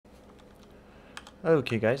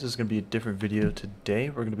Okay guys, this is going to be a different video today.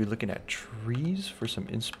 We're going to be looking at trees for some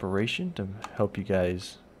inspiration to help you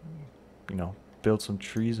guys, build some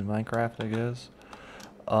trees in Minecraft, I guess.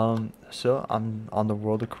 So I'm on the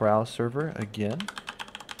World of Kearlis server again,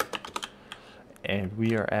 and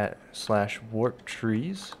we are at /warp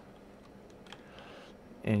trees.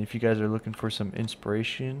 And if you guys are looking for some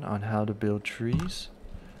inspiration on how to build trees,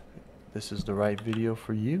 this is the right video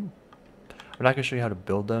for you. I'm not going to show you how to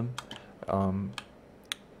build them.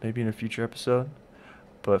 Maybe in a future episode,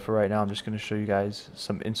 but for right now I'm just going to show you guys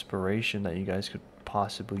some inspiration that you guys could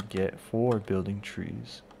possibly get for building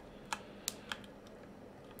trees.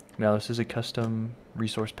 Now this is a custom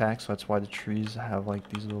resource pack, so that's why the trees have like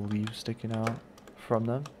these little leaves sticking out from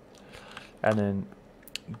them. And then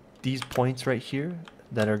these points right here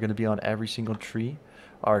that are going to be on every single tree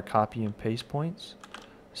are copy and paste points.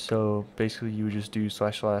 So basically you would just do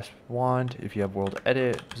 //wand if you have world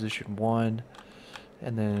edit, position 1,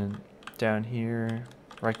 and then down here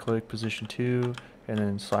right click position 2, and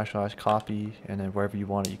then // copy, and then wherever you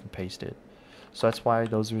want it you can paste it. So that's why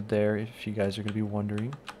those are there, if you guys are going to be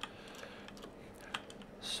wondering.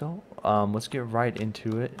 So let's get right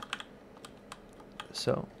into it.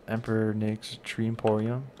 So Emperor Nick's Tree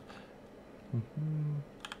Emporium.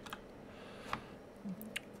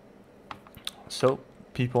 So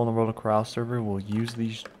people on the World of Kearlis server will use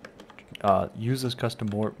these use this custom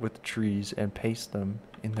warp with trees and paste them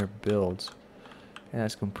in their builds, and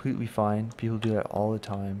that's completely fine. People do that all the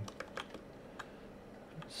time.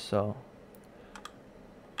 So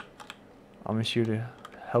I'm just here to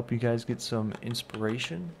help you guys get some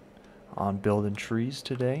inspiration on building trees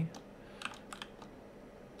today.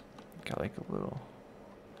 Got like a little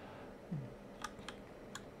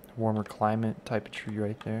warmer climate type of tree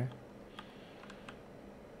right there.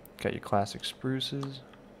 Got your classic spruces.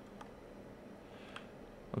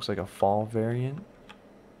 Looks like a fall variant.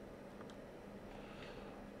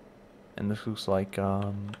 And this looks like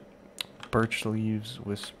birch leaves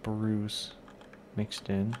with spruce mixed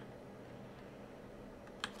in.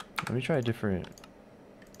 Let me try different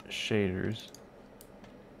shaders.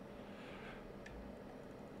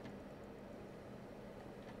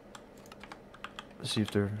 See if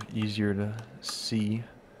they're easier to see,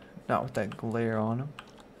 not with that glare on them.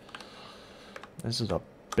 This is a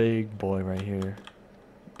big boy right here.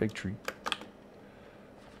 Big tree.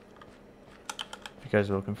 If you guys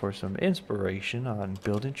are looking for some inspiration on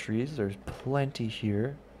building trees, there's plenty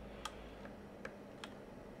here.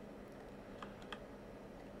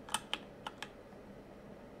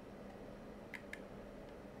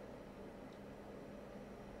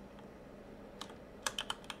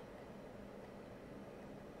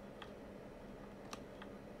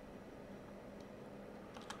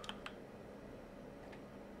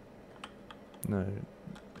 No,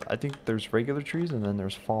 I think there's regular trees and then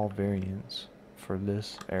there's fall variants for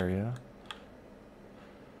this area.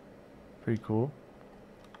 Pretty cool.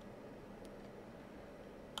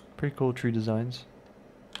 Pretty cool tree designs.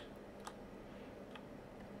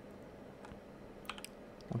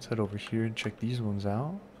 Let's head over here and check these ones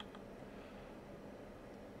out.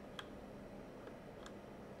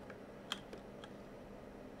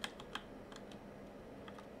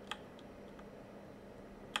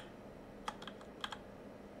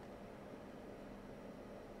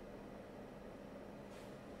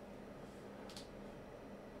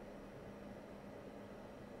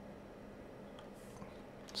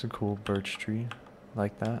 It's a cool birch tree,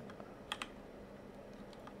 like that.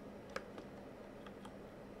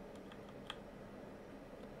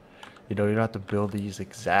 You don't have to build these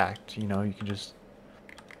exact, you can just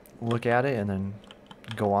look at it and then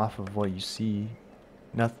go off of what you see.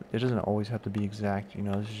 Nothing, it doesn't always have to be exact,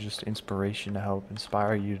 this is just inspiration to help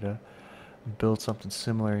inspire you to build something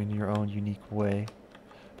similar in your own unique way.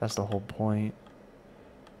 That's the whole point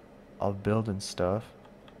of building stuff.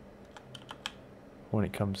 When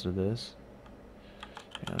it comes to this,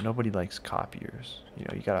 nobody likes copiers.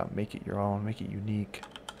 You gotta make it your own, make it unique,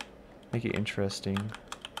 make it interesting.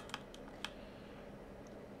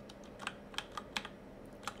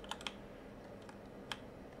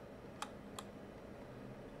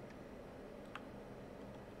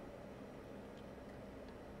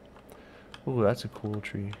 Ooh, that's a cool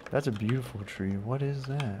tree. That's a beautiful tree. What is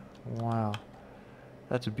that? Wow,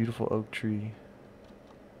 that's a beautiful oak tree.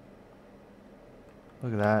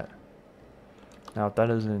 Look at that. Now if that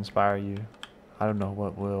doesn't inspire you, I don't know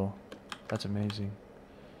what will. That's amazing.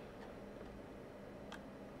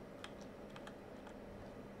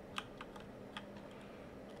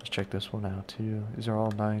 Let's check this one out too. These are all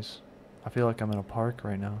nice. I feel like I'm in a park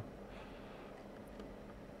right now.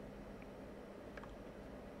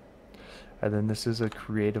 And then this is a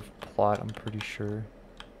creative plot, I'm pretty sure.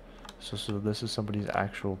 So this is somebody's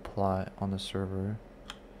actual plot on the server.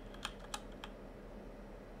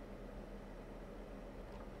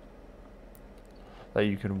 That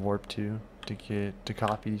you can warp to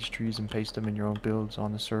copy these trees and paste them in your own builds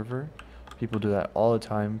on the server. People do that all the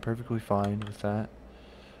time, perfectly fine with that.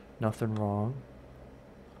 Nothing wrong.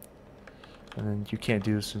 And then you can't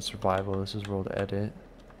do this in survival, this is World Edit.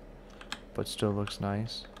 But still looks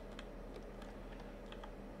nice.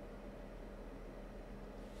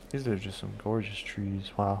 These are just some gorgeous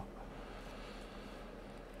trees, wow.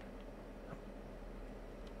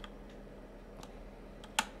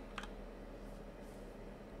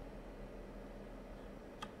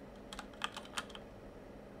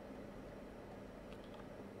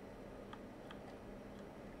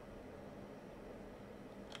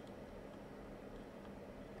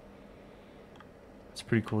 It's a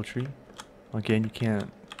pretty cool tree. Again, you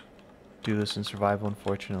can't do this in survival,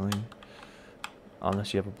 unfortunately,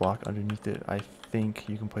 unless you have a block underneath it. I think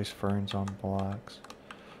you can place ferns on blocks,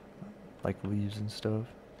 like leaves and stuff.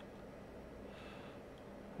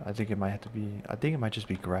 I think it might have to be, I think it might just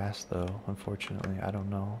be grass though, unfortunately. I don't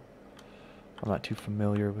know. I'm not too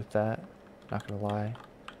familiar with that, not gonna lie.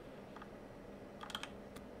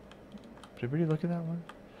 Did we already look at that one?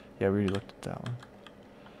 Yeah, we already looked at that one.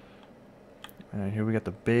 And here we got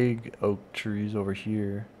the big oak trees over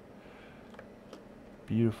here.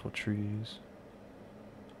 Beautiful trees.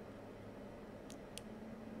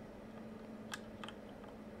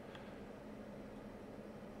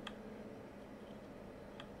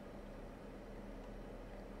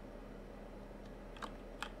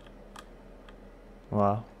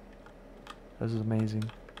 Wow. This is amazing.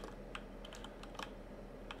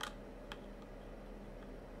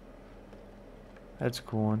 That's a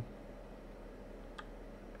cool one.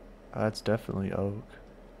 That's definitely oak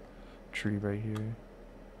tree right here.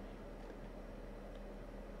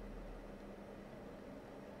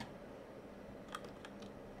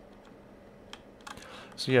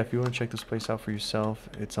 So yeah, if you want to check this place out for yourself,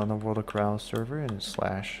 it's on the World of Kearlis server and it's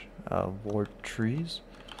 / wart trees.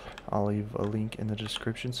 I'll leave a link in the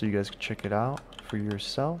description so you guys can check it out for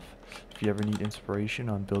yourself if you ever need inspiration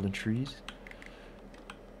on building trees.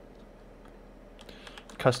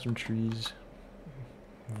 Custom trees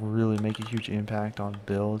really make a huge impact on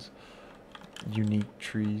builds. Unique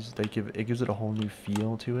trees, it gives it a whole new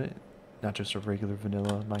feel to it, not just a regular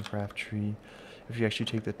vanilla Minecraft tree. If you actually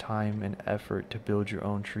take the time and effort to build your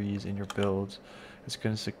own trees in your builds, it's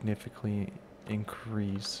going to significantly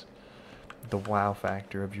increase the wow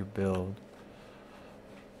factor of your build.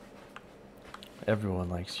 Everyone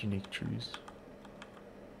likes unique trees.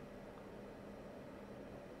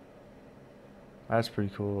 That's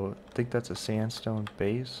pretty cool. I think that's a sandstone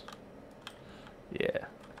base. Yeah.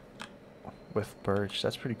 With birch.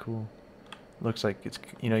 That's pretty cool. Looks like it's,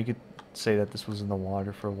 you could say that this was in the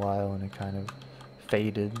water for a while and it kind of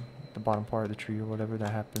faded, the bottom part of the tree or whatever.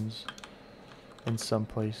 That happens in some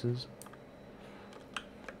places.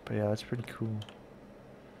 But yeah, that's pretty cool.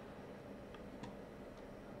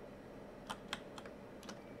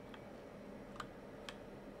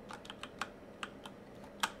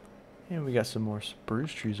 And we got some more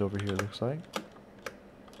spruce trees over here, looks like.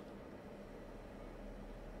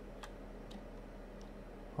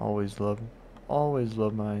 Always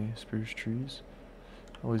love my spruce trees.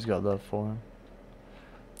 Always got love for them.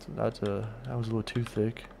 So that was a little too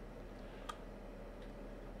thick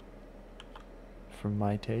for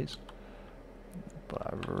my taste. But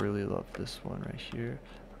I really love this one right here.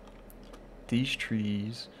 These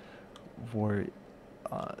trees were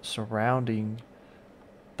surrounding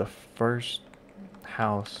the first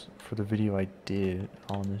house for the video I did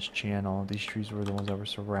on this channel. These trees were the ones that were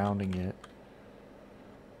surrounding it.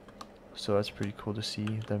 So that's pretty cool to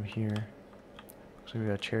see them here. So we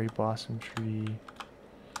got a cherry blossom tree.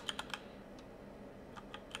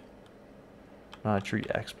 Not a tree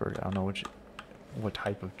expert. I don't know what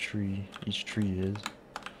type of tree each tree is.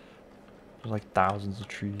 There's like thousands of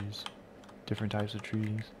trees, different types of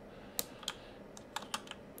trees.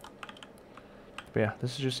 But yeah,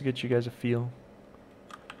 this is just to get you guys a feel,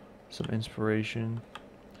 some inspiration.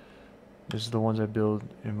 This is the ones I build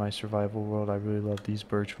in my survival world. I really love these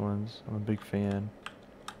birch ones. I'm a big fan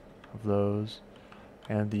of those.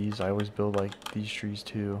 And these, I always build like these trees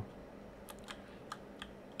too.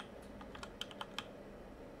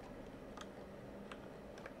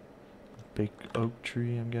 Big oak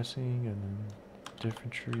tree, I'm guessing, and then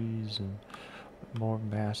different trees and more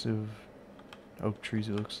massive oak trees,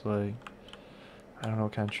 it looks like. I don't know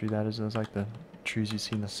what kind of tree that is. It's like the trees you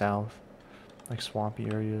see in the south, like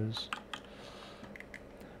swampy areas.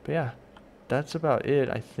 But yeah, that's about it,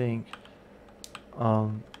 I think. Let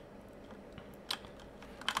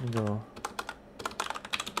me go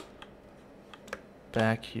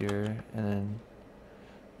back here and then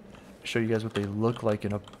show you guys what they look like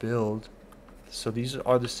in a build. So these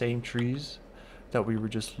are the same trees that we were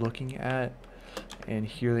just looking at, and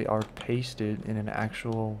here they are pasted in an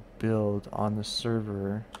actual build on the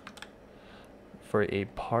server for a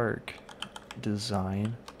park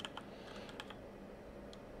design.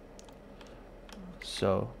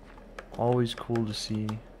 So always cool to see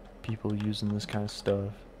people using this kind of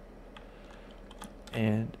stuff.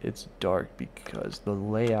 And it's dark because the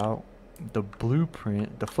layout, the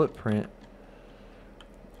blueprint, the footprint,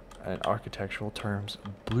 in architectural terms,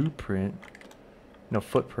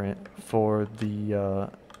 footprint for the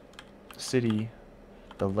city,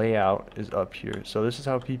 the layout is up here. So this is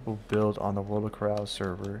how people build on the World of Kearlis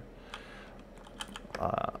server.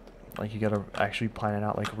 Like, you gotta actually plan it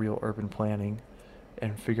out like real urban planning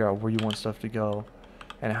and figure out where you want stuff to go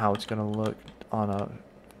and how it's gonna look on a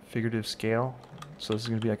figurative scale. So this is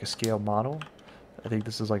gonna be like a scale model. I think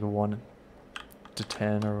this is like a 1 to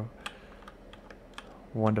 10 or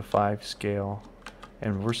 1 to 5 scale,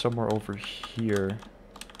 and we're somewhere over here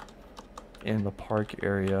in the park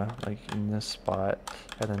area, like in this spot.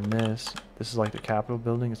 And then this is like the Capitol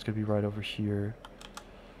building. It's gonna be right over here.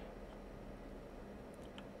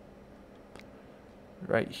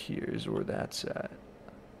 Right here is where that's at.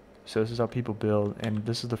 So this is how people build, and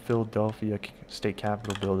this is the Philadelphia State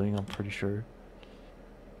Capitol building, I'm pretty sure.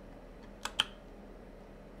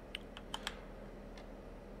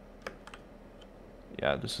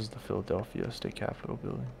 Yeah, this is the Philadelphia State Capitol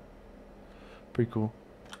building. Pretty cool.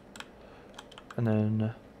 And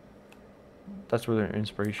then that's where their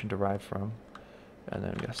inspiration derived from. And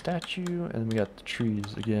then we got a statue, and then we got the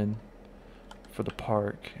trees again for the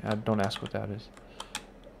park. Don't ask what that is.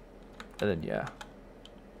 And then yeah.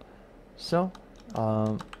 So,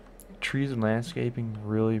 trees and landscaping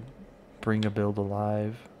really bring a build to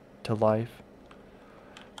life.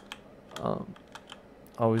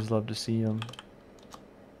 Always love to see them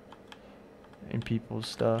in people's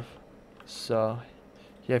stuff. So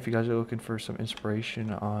yeah, if you guys are looking for some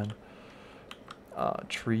inspiration on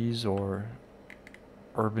trees or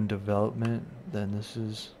urban development, then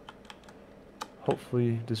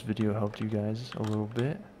hopefully this video helped you guys a little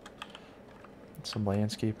bit. Some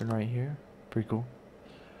landscaping right here, pretty cool.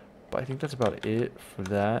 But I think that's about it for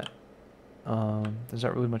that. There's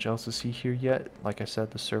not really much else to see here yet. Like I said,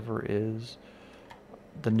 the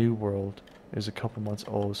new world is a couple months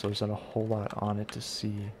old, so there's not a whole lot on it to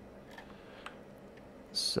see.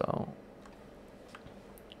 So,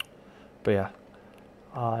 but yeah,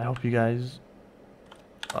 I hope you guys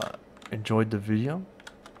enjoyed the video,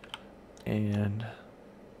 and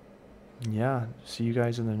yeah, see you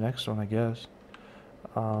guys in the next one, I guess.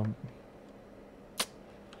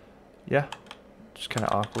 Yeah, just kind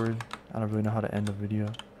of awkward. I don't really know how to end the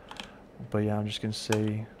video, but yeah, I'm just gonna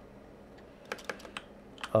say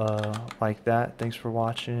like that. Thanks for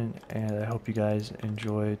watching, and I hope you guys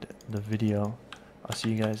enjoyed the video. I'll see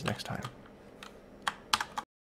you guys next time.